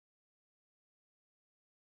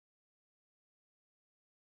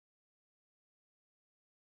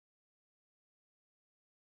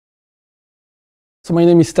So my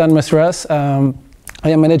name is Massueras. I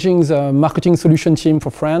am managing the marketing solution team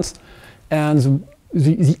for France, and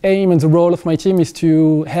the aim and the role of my team is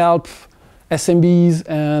to help SMBs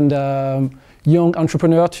and young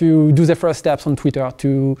entrepreneurs to do their first steps on Twitter.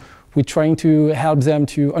 We're trying to help them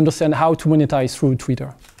to understand how to monetize through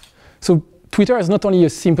Twitter. So Twitter is not only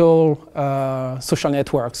a simple social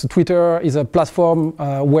network. So Twitter is a platform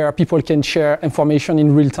where people can share information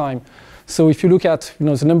in real time. So if you look at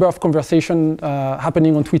the number of conversations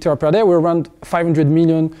happening on Twitter per day, we're around 500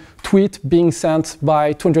 million tweets being sent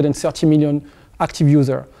by 230 million active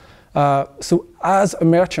users. So as a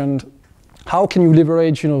merchant, how can you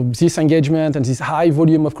leverage this engagement and this high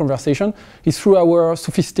volume of conversation? Is through our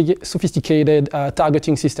sophisticated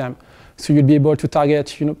targeting system. So you'll be able to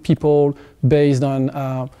target people based on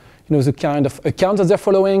the kind of account that they're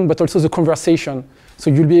following, but also the conversation. So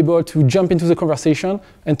you'll be able to jump into the conversation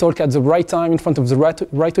and talk at the right time in front of the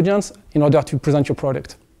right audience in order to present your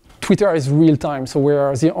product. Twitter is real time, so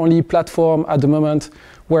we're the only platform at the moment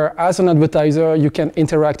where, as an advertiser, you can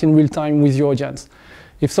interact in real time with your audience.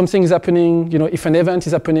 If something is happening, if an event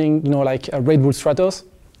is happening, like a Red Bull Stratos,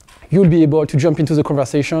 you'll be able to jump into the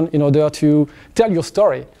conversation in order to tell your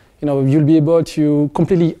story. You'll be able to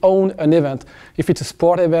completely own an event. If it's a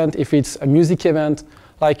sport event, if it's a music event,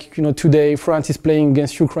 like today France is playing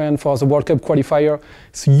against Ukraine for the World Cup qualifier.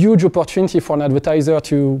 It's a huge opportunity for an advertiser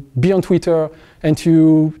to be on Twitter and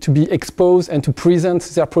to be exposed and to present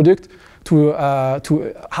their product to a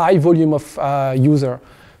high volume of users.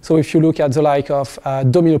 So if you look at the like of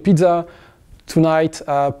Domino Pizza, tonight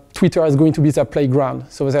Twitter is going to be their playground.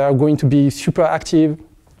 So they are going to be super active.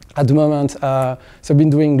 At the moment, they've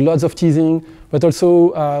been doing lots of teasing, but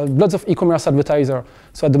also lots of e-commerce advertisers.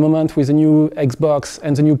 So at the moment, with the new Xbox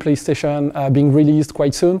and the new PlayStation being released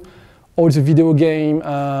quite soon, all the video games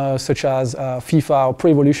such as FIFA or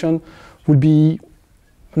Pro Evolution will be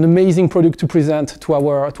an amazing product to present to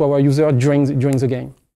our user during the game.